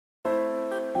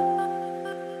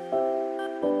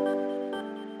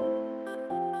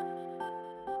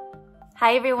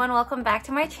Hi everyone, welcome back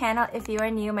to my channel. If you are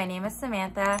new, my name is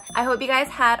Samantha. I hope you guys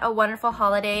had a wonderful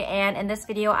holiday, and in this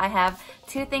video I have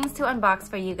two things to unbox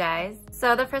for you guys.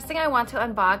 So the first thing I want to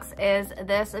unbox is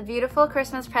this beautiful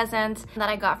Christmas present that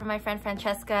I got from my friend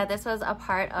Francesca. This was a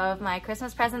part of my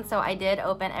Christmas present, so I did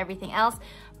open everything else,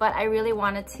 but I really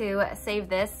wanted to save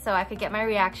this so I could get my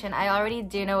reaction. I already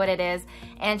do know what it is,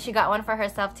 and she got one for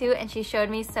herself too, and she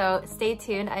showed me, so stay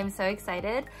tuned. I'm so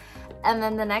excited. And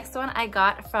then the next one I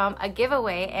got from a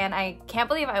giveaway, and I can't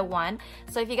believe I won.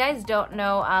 So if you guys don't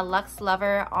know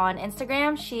LuxxLover on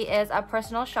Instagram, she is a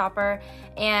personal shopper,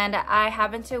 and I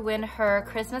happened to win her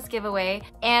Christmas giveaway,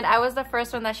 and I was the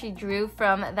first one that she drew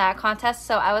from that contest,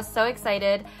 so I was so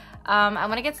excited. I'm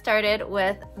gonna get started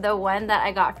with the one that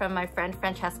I got from my friend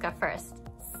Francesca first.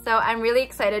 So I'm really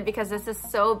excited because this is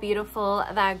so beautiful,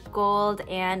 that gold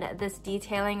and this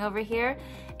detailing over here.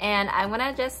 And I'm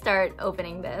gonna just start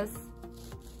opening this.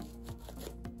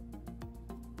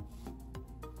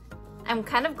 I'm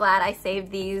kind of glad I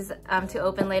saved these to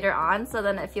open later on, so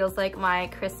then it feels like my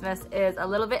Christmas is a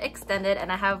little bit extended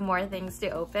and I have more things to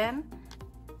open.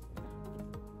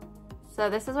 So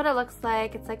this is what it looks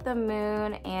like. It's like the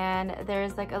moon, and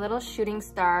there's like a little shooting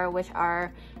star, which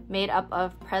are made up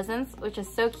of presents, which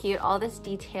is so cute. All this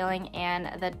detailing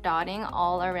and the dotting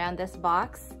all around this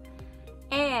box.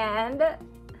 And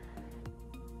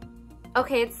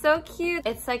okay, it's so cute.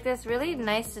 It's like this really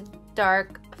nice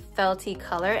dark felty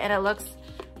color, and it looks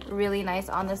really nice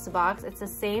on this box. It's the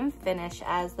same finish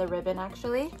as the ribbon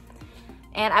actually,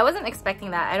 and I wasn't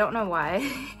expecting that. I don't know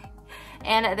why.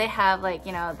 And they have, like,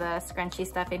 you know, the scrunchy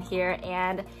stuff in here.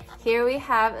 And here we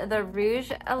have the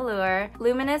Rouge Allure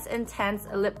Luminous Intense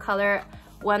Lip Color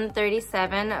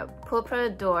 137 POURPRE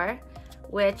d'Or,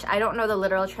 which I don't know the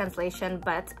literal translation,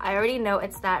 but I already know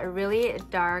it's that really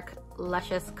dark,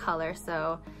 luscious color.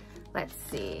 So let's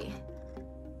see.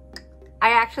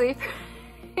 I actually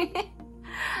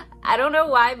I don't know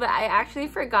why, but I actually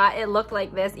forgot it looked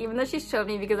like this, even though she showed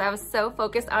me, because I was so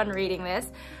focused on reading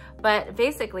this. But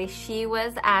basically, she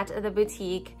was at the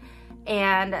boutique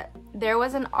and there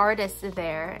was an artist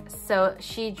there. So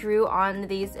she drew on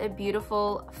these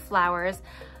beautiful flowers.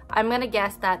 I'm gonna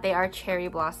guess that they are cherry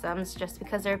blossoms just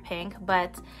because they're pink,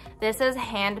 but this is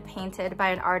hand painted by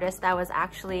an artist that was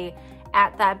actually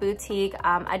at that boutique.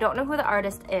 I don't know who the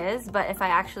artist is, but if I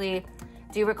actually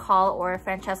do recall, or if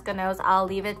Francesca knows, I'll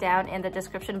leave it down in the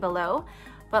description below.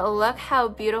 But look how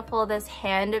beautiful this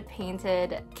hand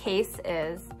painted case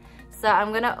is. So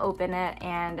I'm gonna open it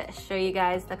and show you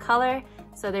guys the color.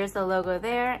 So there's the logo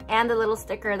there and the little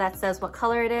sticker that says what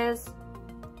color it is.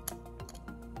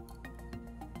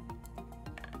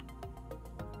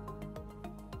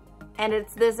 And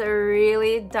it's this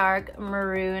really dark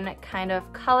maroon kind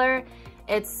of color.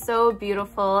 It's so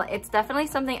beautiful. It's definitely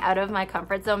something out of my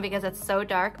comfort zone because it's so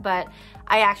dark, but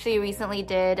I actually recently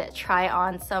did try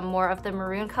on some more of the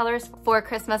maroon colors for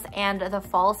Christmas and the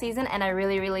fall season, and I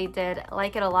really did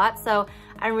like it a lot. So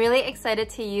I'm really excited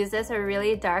to use this, a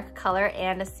really dark color,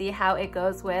 and to see how it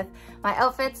goes with my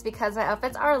outfits, because my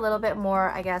outfits are a little bit more,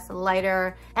 I guess,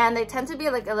 lighter, and they tend to be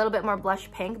like a little bit more blush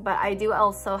pink, but I do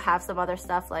also have some other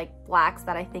stuff like blacks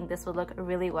that I think this would look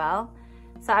really well.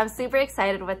 So I'm super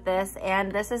excited with this,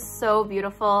 and this is so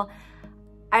beautiful.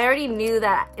 I already knew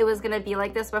that it was gonna be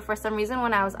like this, but for some reason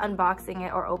when I was unboxing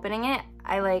it or opening it,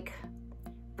 I like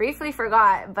briefly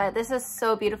forgot, but this is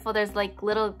so beautiful. There's like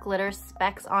little glitter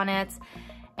specks on it,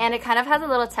 and it kind of has a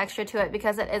little texture to it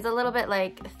because it is a little bit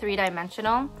like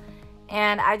three-dimensional.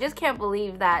 And I just can't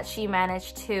believe that she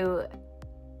managed to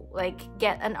like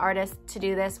get an artist to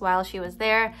do this while she was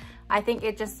there. I think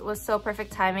it just was so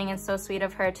perfect timing and so sweet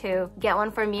of her to get one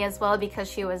for me as well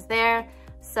because she was there.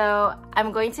 So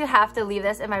I'm going to have to leave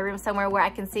this in my room somewhere where I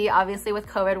can see. Obviously with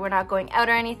COVID, we're not going out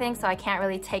or anything, so I can't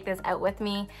really take this out with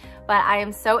me. But I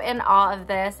am so in awe of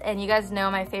this, and you guys know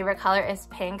my favorite color is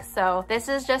pink. So this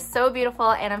is just so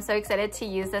beautiful, and I'm so excited to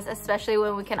use this, especially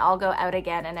when we can all go out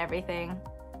again and everything.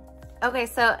 Okay,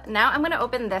 so now I'm gonna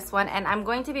open this one, and I'm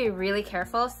going to be really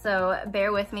careful, so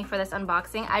bear with me for this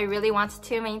unboxing. I really want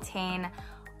to maintain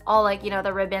all, like, you know,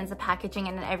 the ribbons, the packaging,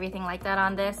 and everything like that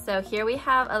on this. So here we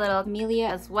have a little camellia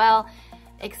as well,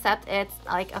 except it's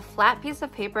like a flat piece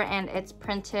of paper and it's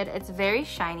printed. It's very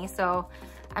shiny, so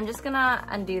I'm just gonna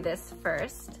undo this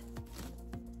first.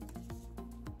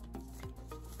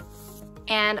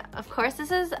 And of course, this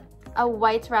is a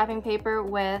white wrapping paper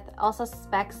with also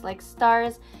specks like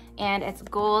stars, and it's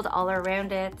gold all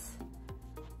around it.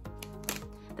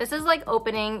 This is like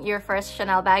opening your first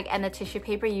Chanel bag, and the tissue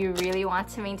paper, you really want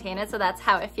to maintain it, so that's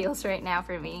how it feels right now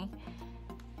for me.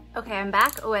 Okay, I'm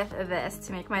back with this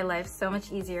to make my life so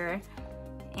much easier,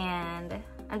 and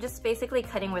I'm just basically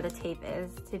cutting where the tape is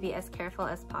to be as careful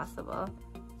as possible.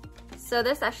 So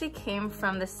this actually came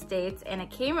from the States and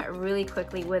it came really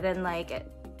quickly within like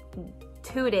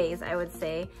 2 days, I would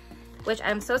say, which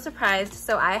I'm so surprised.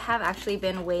 So I have actually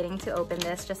been waiting to open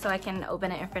this just so I can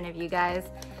open it in front of you guys.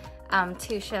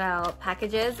 2 Chanel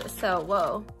packages. So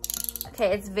whoa.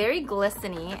 Okay, it's very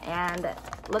glistening, and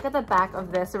look at the back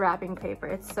of this wrapping paper.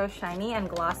 It's so shiny and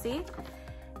glossy.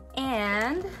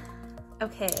 And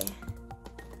okay,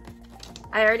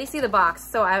 I already see the box,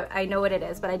 so I know what it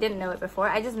is, but I didn't know it before.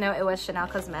 I just know it was Chanel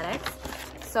Cosmetics.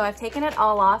 So I've taken it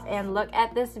all off, and look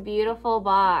at this beautiful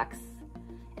box.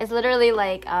 It's literally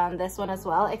like this one as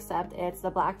well, except it's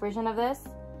the black version of this,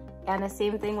 and the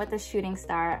same thing with the shooting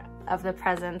star of the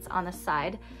presents on the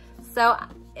side. So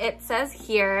it says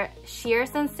here, Sheer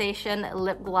Sensation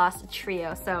Lip Gloss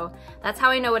Trio. So that's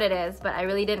how I know what it is, but I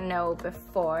really didn't know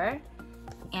before.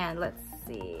 And let's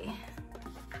see.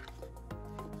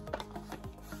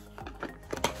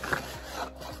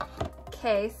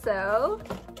 Okay, so,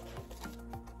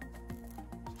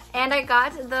 and I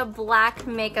got the black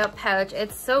makeup pouch.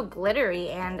 It's so glittery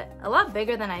and a lot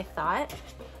bigger than I thought.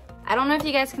 I don't know if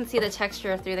you guys can see the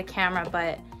texture through the camera,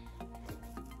 but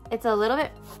it's a little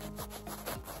bit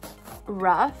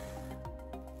rough,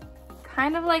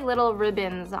 kind of like little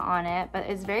ribbons on it, but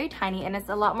it's very tiny and it's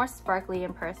a lot more sparkly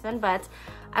in person. But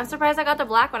I'm surprised I got the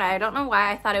black one. I don't know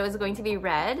why I thought it was going to be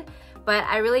red, but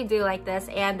I really do like this.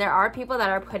 And there are people that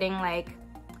are putting like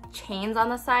chains on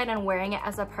the side and wearing it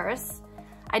as a purse.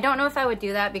 I don't know if I would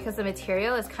do that because the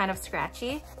material is kind of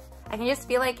scratchy. I can just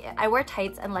feel like I wear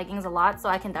tights and leggings a lot, so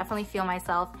I can definitely feel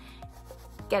myself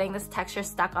getting this texture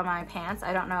stuck on my pants.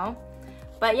 I don't know.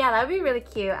 But yeah, that would be really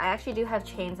cute. I actually do have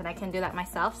chains and I can do that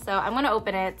myself. So I'm gonna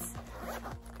open it.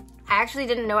 I actually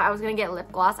didn't know I was gonna get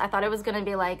lip gloss. I thought it was gonna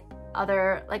be like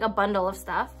a bundle of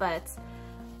stuff, but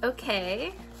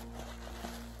okay.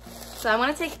 So I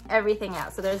wanna take everything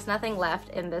out. So there's nothing left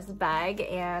in this bag,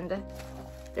 and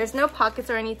there's no pockets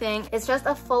or anything. It's just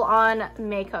a full-on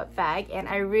makeup bag, and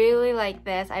I really like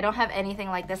this. I don't have anything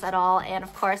like this at all. And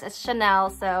of course it's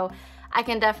Chanel, so I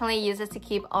can definitely use this to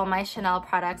keep all my Chanel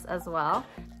products as well.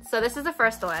 So this is the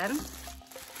first one.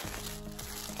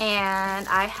 And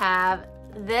I have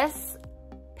this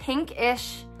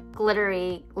pinkish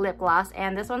glittery lip gloss,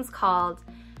 and this one's called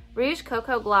Rouge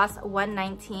Coco Gloss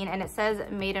 119, and it says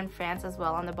made in France as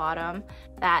well on the bottom.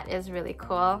 That is really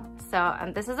cool. So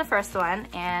this is the first one,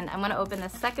 and I'm gonna open the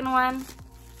second one.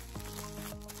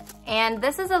 And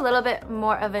this is a little bit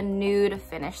more of a nude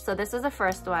finish. So this is the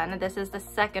first one, this is the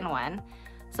second one.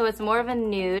 So it's more of a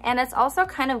nude, and it's also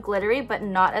kind of glittery, but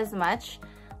not as much.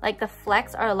 Like the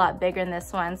flecks are a lot bigger in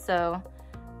this one, so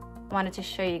I wanted to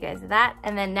show you guys that.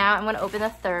 And then now I'm gonna open the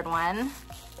third one.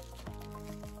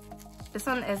 This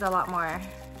one is a lot more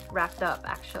wrapped up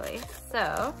actually.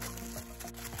 So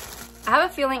I have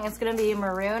a feeling it's gonna be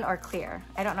maroon or clear.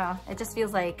 I don't know, it just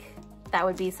feels like that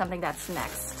would be something that's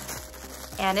next.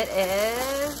 And it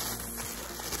is,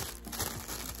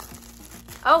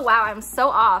 oh wow, I'm so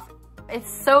off.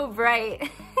 It's so bright.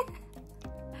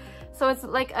 So it's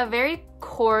like a very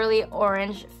corally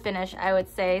orange finish, I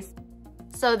would say.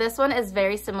 So this one is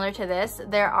very similar to this.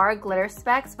 There are glitter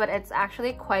specks, but it's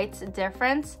actually quite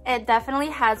different. It definitely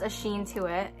has a sheen to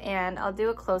it, and I'll do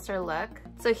a closer look.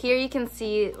 So here you can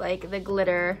see like the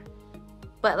glitter,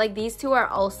 but like these two are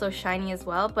also shiny as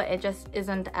well, but it just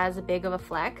isn't as big of a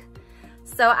fleck.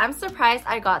 So I'm surprised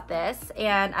I got this,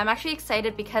 and I'm actually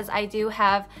excited because I do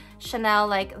have Chanel,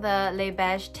 like the Le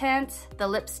Beige tint, the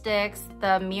lipsticks,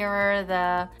 the mirror,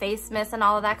 the face mist, and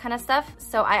all of that kind of stuff.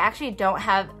 So I actually don't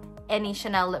have any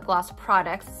Chanel lip gloss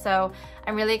products, so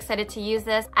I'm really excited to use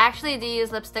this. I actually do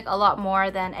use lipstick a lot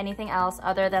more than anything else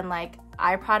other than like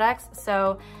eye products,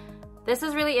 so this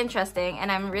is really interesting,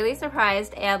 and I'm really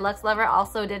surprised. And LuxxLover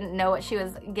also didn't know what she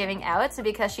was giving out, so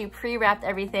because she pre-wrapped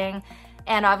everything,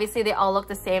 and obviously they all look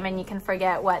the same, and you can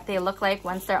forget what they look like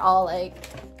once they're all like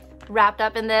wrapped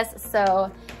up in this.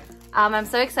 So I'm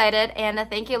so excited, and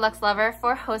thank you LuxxLover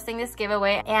for hosting this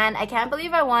giveaway. And I can't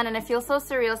believe I won, and it feels so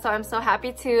surreal, so I'm so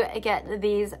happy to get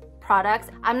these products.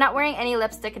 I'm not wearing any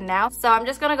lipstick now, so I'm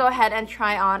just gonna go ahead and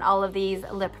try on all of these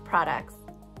lip products.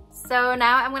 So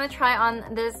now I'm gonna try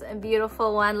on this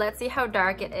beautiful one. Let's see how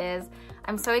dark it is.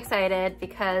 I'm so excited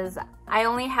because I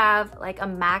only have like a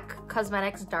MAC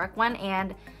Cosmetics dark one,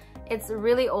 and it's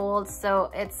really old,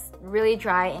 so it's really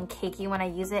dry and cakey when I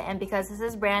use it. And because this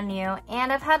is brand new,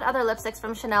 and I've had other lipsticks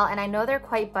from Chanel, and I know they're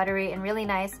quite buttery and really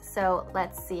nice, so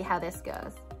let's see how this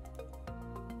goes.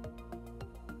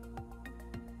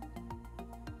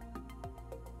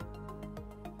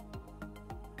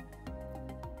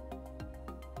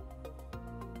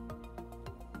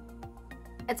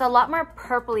 It's a lot more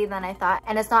purpley than I thought,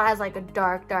 and it's not as like a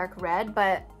dark red,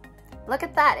 but look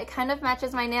at that, it kind of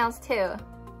matches my nails too.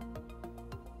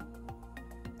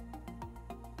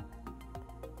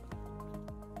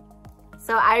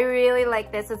 So I really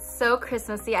like this. It's so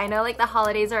Christmassy. I know like the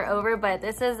holidays are over, but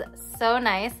this is so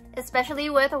nice, especially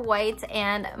with white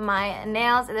and my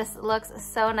nails. This looks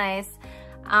so nice.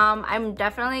 I'm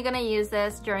definitely gonna use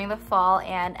this during the fall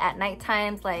and at night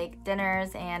times, like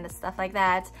dinners and stuff like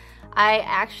that. I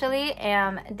actually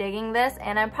am digging this,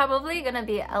 and I'm probably gonna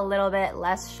be a little bit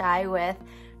less shy with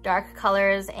dark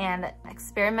colors and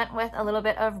experiment with a little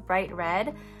bit of bright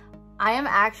red. I am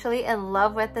actually in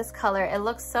love with this color. It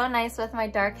looks so nice with my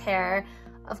dark hair.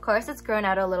 Of course, it's grown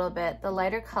out a little bit. The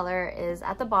lighter color is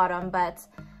at the bottom, but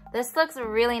this looks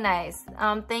really nice.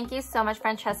 Thank you so much,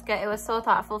 Francesca. It was so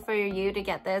thoughtful for you to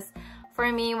get this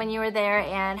for me when you were there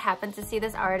and happened to see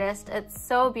this artist. It's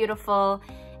so beautiful,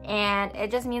 and it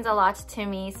just means a lot to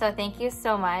me, so thank you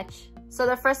so much. So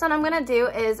the first one I'm gonna do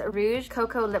is Rouge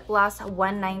Coco Lip Gloss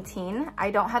 119.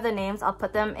 I don't have the names. I'll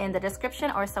put them in the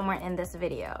description or somewhere in this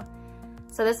video.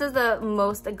 So this is the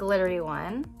most glittery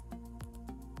one.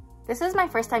 This is my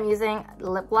first time using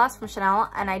lip gloss from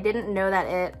Chanel, and I didn't know that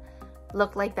it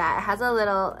looked like that. It has a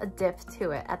little dip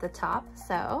to it at the top,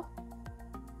 so.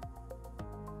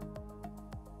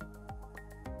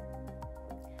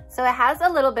 So it has a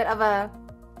little bit of a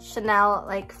Chanel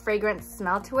like fragrant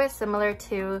smell to it, similar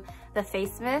to the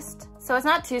face mist. So it's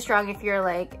not too strong if you're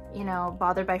like, you know,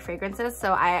 bothered by fragrances.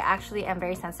 So I actually am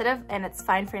very sensitive, and it's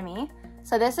fine for me.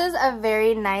 So this is a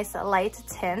very nice light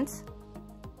tint.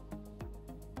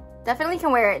 Definitely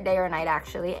can wear it day or night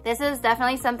actually. This is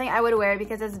definitely something I would wear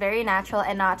because it's very natural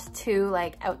and not too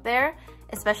like out there,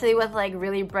 especially with like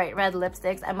really bright red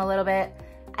lipsticks. I'm a little bit,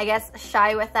 I guess,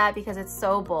 shy with that because it's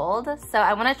so bold. So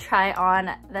I want to try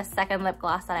on the second lip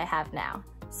gloss that I have now.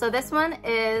 So this one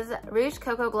is Rouge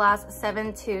Coco Gloss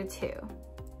 722.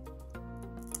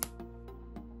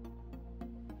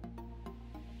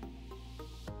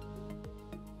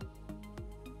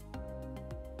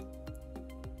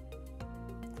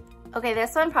 Okay,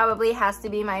 this one probably has to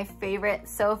be my favorite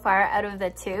so far out of the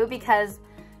two because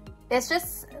it's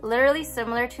just literally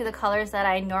similar to the colors that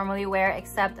I normally wear,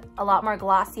 except a lot more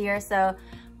glossier. So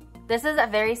this is a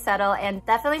very subtle and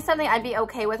definitely something I'd be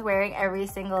okay with wearing every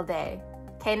single day.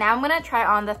 Okay, now I'm gonna try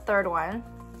on the third one.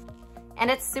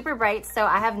 And it's super bright, so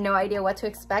I have no idea what to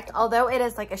expect, although it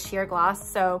is like a sheer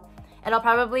gloss, so it'll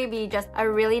probably be just a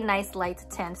really nice light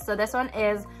tint. So this one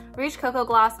is Rouge Coco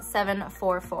Gloss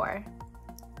 744.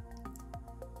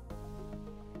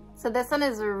 So this one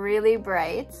is really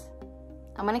bright.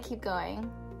 I'm gonna keep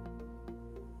going.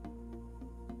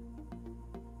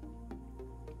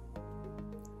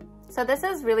 So this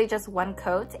is really just one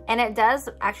coat, and it does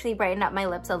actually brighten up my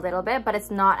lips a little bit, but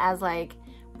it's not as like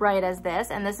bright as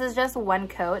this, and this is just one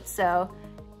coat, so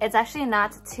it's actually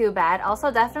not too bad.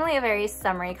 Also definitely a very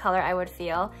summery color, I would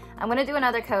feel. I'm gonna do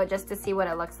another coat just to see what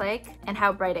it looks like and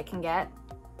how bright it can get.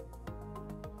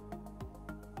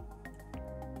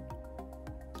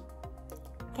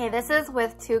 Okay, this is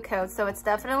with two coats, so it's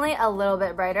definitely a little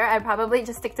bit brighter. I'd probably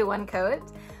just stick to one coat.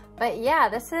 But yeah,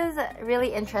 this is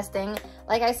really interesting.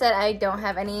 Like I said, I don't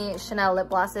have any Chanel lip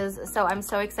glosses, so I'm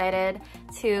so excited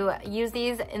to use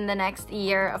these in the next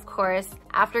year, of course.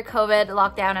 After COVID,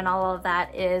 lockdown, and all of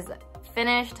that is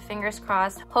finished, fingers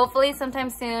crossed. Hopefully sometime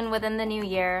soon within the new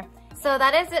year. So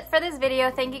that is it for this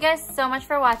video. Thank you guys so much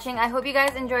for watching. I hope you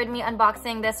guys enjoyed me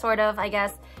unboxing this sort of, I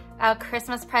guess, a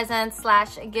Christmas present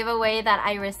slash giveaway that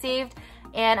I received,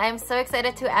 and I'm so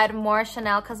excited to add more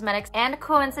Chanel cosmetics, and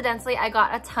coincidentally I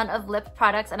got a ton of lip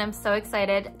products, and I'm so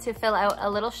excited to fill out a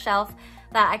little shelf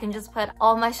that I can just put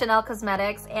all my Chanel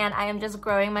cosmetics, and I am just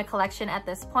growing my collection at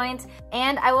this point.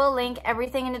 And I will link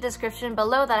everything in the description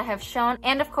below that I have shown,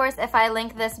 and of course if I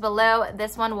link this below,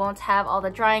 this one won't have all the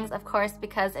drawings, of course,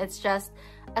 because it's just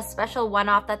a special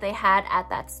one-off that they had at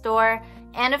that store.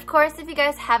 And of course, if you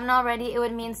guys haven't already, it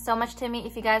would mean so much to me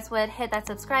if you guys would hit that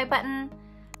subscribe button,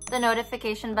 the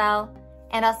notification bell,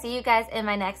 and I'll see you guys in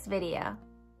my next video.